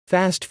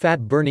Fast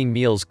Fat Burning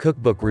Meals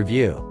Cookbook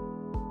Review.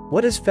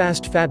 What is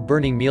Fast Fat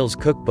Burning Meals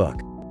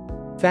Cookbook?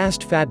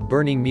 Fast Fat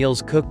Burning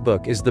Meals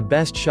Cookbook is the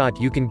best shot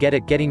you can get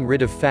at getting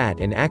rid of fat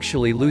and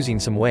actually losing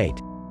some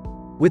weight.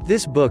 With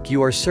this book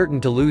you are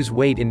certain to lose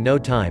weight in no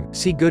time,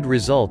 see good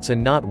results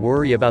and not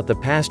worry about the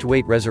past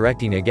weight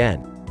resurrecting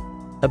again.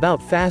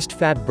 About Fast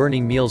Fat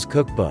Burning Meals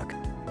Cookbook.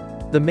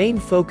 The main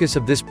focus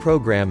of this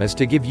program is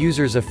to give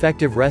users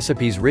effective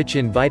recipes rich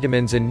in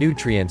vitamins and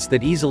nutrients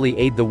that easily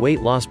aid the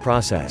weight loss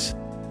process.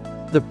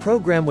 The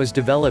program was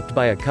developed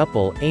by a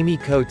couple, Amy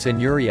Coates and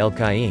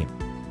Geary.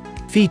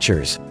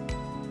 Features.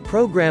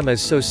 Program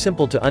is so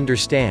simple to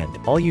understand,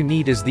 all you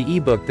need is the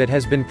ebook that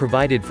has been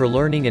provided for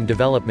learning and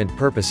development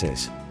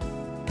purposes.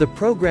 The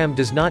program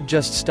does not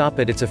just stop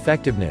at its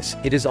effectiveness,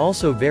 it is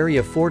also very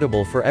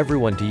affordable for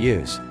everyone to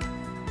use.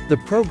 The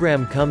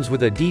program comes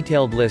with a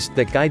detailed list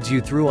that guides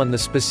you through on the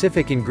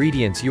specific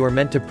ingredients you are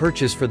meant to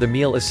purchase for the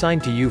meal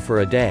assigned to you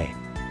for a day.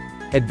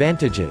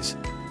 Advantages.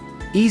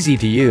 Easy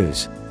to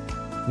use.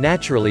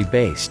 Naturally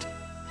based.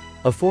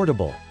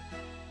 Affordable.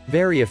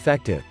 Very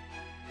effective.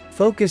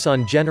 Focus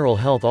on general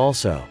health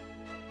also.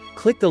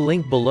 Click the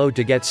link below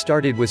to get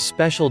started with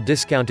special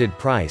discounted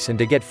price and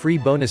to get free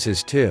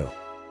bonuses too.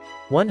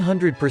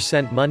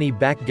 100% money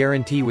back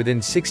guarantee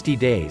within 60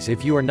 days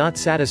if you are not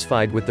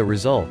satisfied with the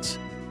results.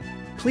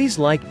 Please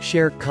like,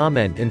 share,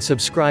 comment and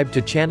subscribe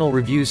to Channel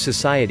Reviews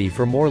Society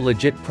for more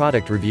legit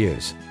product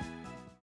reviews.